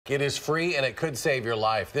It is free and it could save your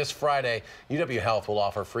life. This Friday, UW Health will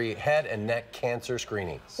offer free head and neck cancer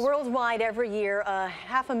screenings. Worldwide, every year,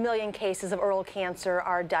 500,000 cases of oral cancer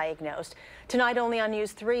are diagnosed. Tonight, only on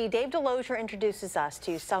News 3, Dave Delozier introduces us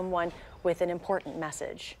to someone with an important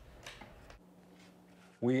message.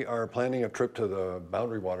 We are planning a trip to the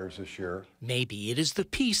Boundary Waters this year. Maybe it is the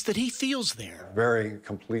peace that he feels there. Very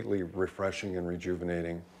completely refreshing and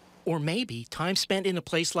rejuvenating. Or maybe time spent in a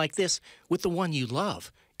place like this with the one you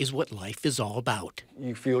love is what life is all about.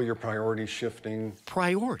 You feel your priorities shifting.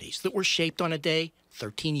 Priorities that were shaped on a day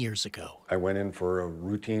 13 years ago. I went in for a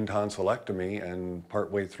routine tonsillectomy, and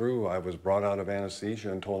partway through, I was brought out of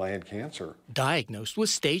anesthesia and told I had cancer. Diagnosed with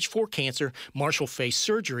stage 4 cancer, Marshall faced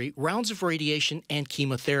surgery, rounds of radiation, and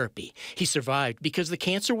chemotherapy. He survived because the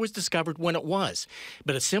cancer was discovered when it was.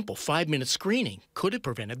 But a simple 5-minute screening could have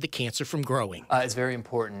prevented the cancer from growing. It's very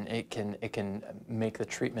important. It can make the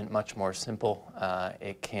treatment much more simple.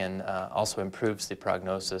 It can also improves the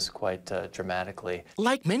prognosis quite dramatically.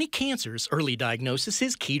 Like many cancers, early diagnosis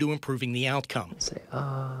is key to improving the outcome. Say,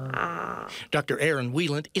 Dr. Aaron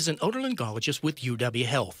Wieland is an otolaryngologist with UW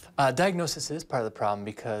Health. Diagnosis is part of the problem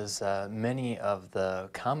because many of the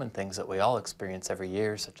common things that we all experience every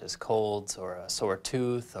year, such as colds or a sore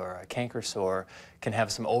tooth or a canker sore, can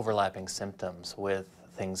have some overlapping symptoms with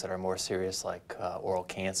things that are more serious like oral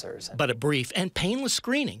cancers. But a brief and painless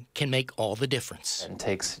screening can make all the difference. It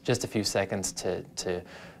takes just a few seconds to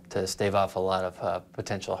stave off a lot of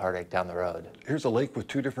potential heartache down the road. Here's a lake with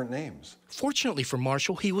 2 different names. Fortunately for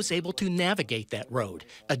Marshall, he was able to navigate that road,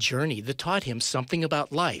 a journey that taught him something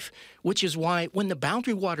about life, which is why when the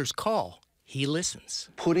Boundary Waters call, he listens.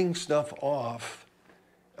 Putting stuff off,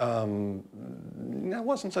 that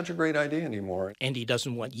wasn't such a great idea anymore. And he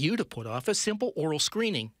doesn't want you to put off a simple oral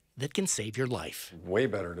screening that can save your life. Way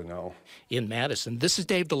better to know. In Madison, this is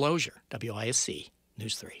Dave Delozier, WISC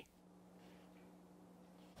News 3.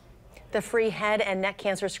 The free head and neck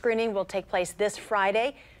cancer screening will take place this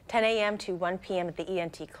Friday, 10 a.m. to 1 p.m. at the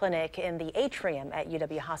ENT clinic in the atrium at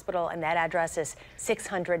UW Hospital, and that address is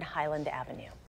 600 Highland Avenue.